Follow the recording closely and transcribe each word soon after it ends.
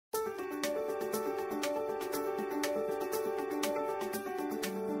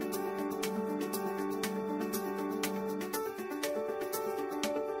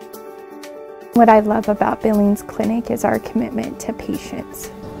What I love about Billings Clinic is our commitment to patients.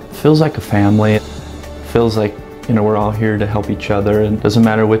 It feels like a family. It feels like, we're all here to help each other, and it doesn't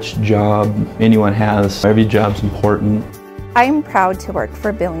matter which job anyone has, every job's important. I'm proud to work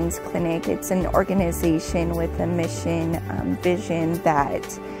for Billings Clinic. It's an organization with a mission, vision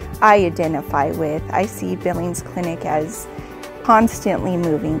that I identify with. I see Billings Clinic as constantly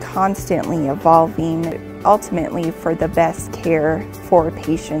moving, constantly evolving, ultimately for the best care for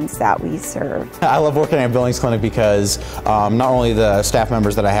patients that we serve. I love working at Billings Clinic because not only the staff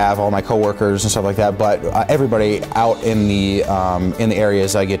members that I have, all my coworkers and stuff like that, but everybody out in the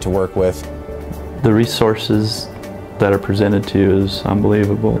areas I get to work with. The resources that are presented to you is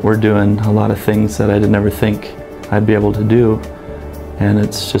unbelievable. We're doing a lot of things that I didn't ever think I'd be able to do, and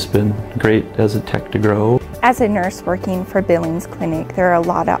it's just been great as a tech to grow. As a nurse working for Billings Clinic, there are a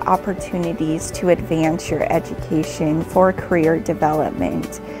lot of opportunities to advance your education for career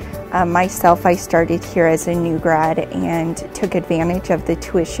development. Myself, I started here as a new grad and took advantage of the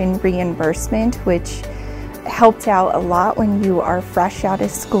tuition reimbursement, which helped out a lot when you are fresh out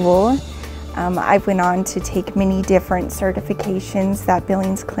of school. I went on to take many different certifications that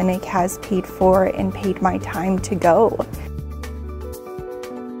Billings Clinic has paid for and paid my time to go.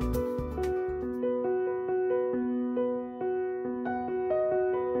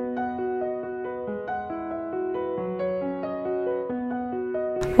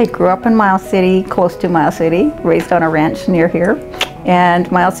 I grew up in Miles City, close to Miles City, raised on a ranch near here,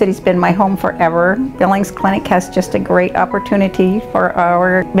 and Miles City's been my home forever. Billings Clinic has just a great opportunity for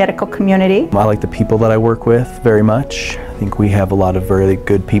our medical community. I like the people that I work with very much. I think we have a lot of very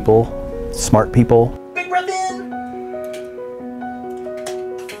good people, smart people. Big breath in.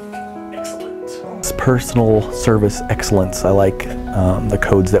 Excellent. It's personal service excellence. I like the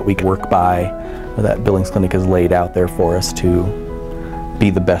codes that we work by, that Billings Clinic has laid out there for us to be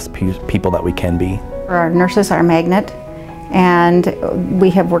the best people that we can be. Our nurses are a magnet, and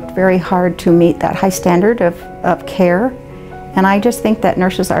we have worked very hard to meet that high standard of care, and I just think that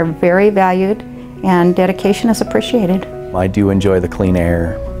nurses are very valued and dedication is appreciated. I do enjoy the clean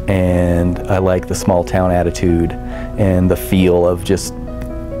air, and I like the small town attitude and the feel of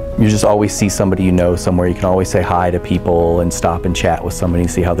you just always see somebody you know somewhere. You can always say hi to people and stop and chat with somebody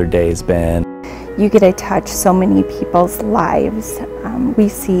and see how their day has been. You get to touch so many people's lives. We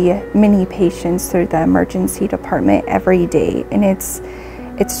see many patients through the emergency department every day, and it's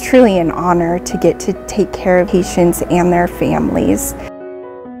truly an honor to get to take care of patients and their families.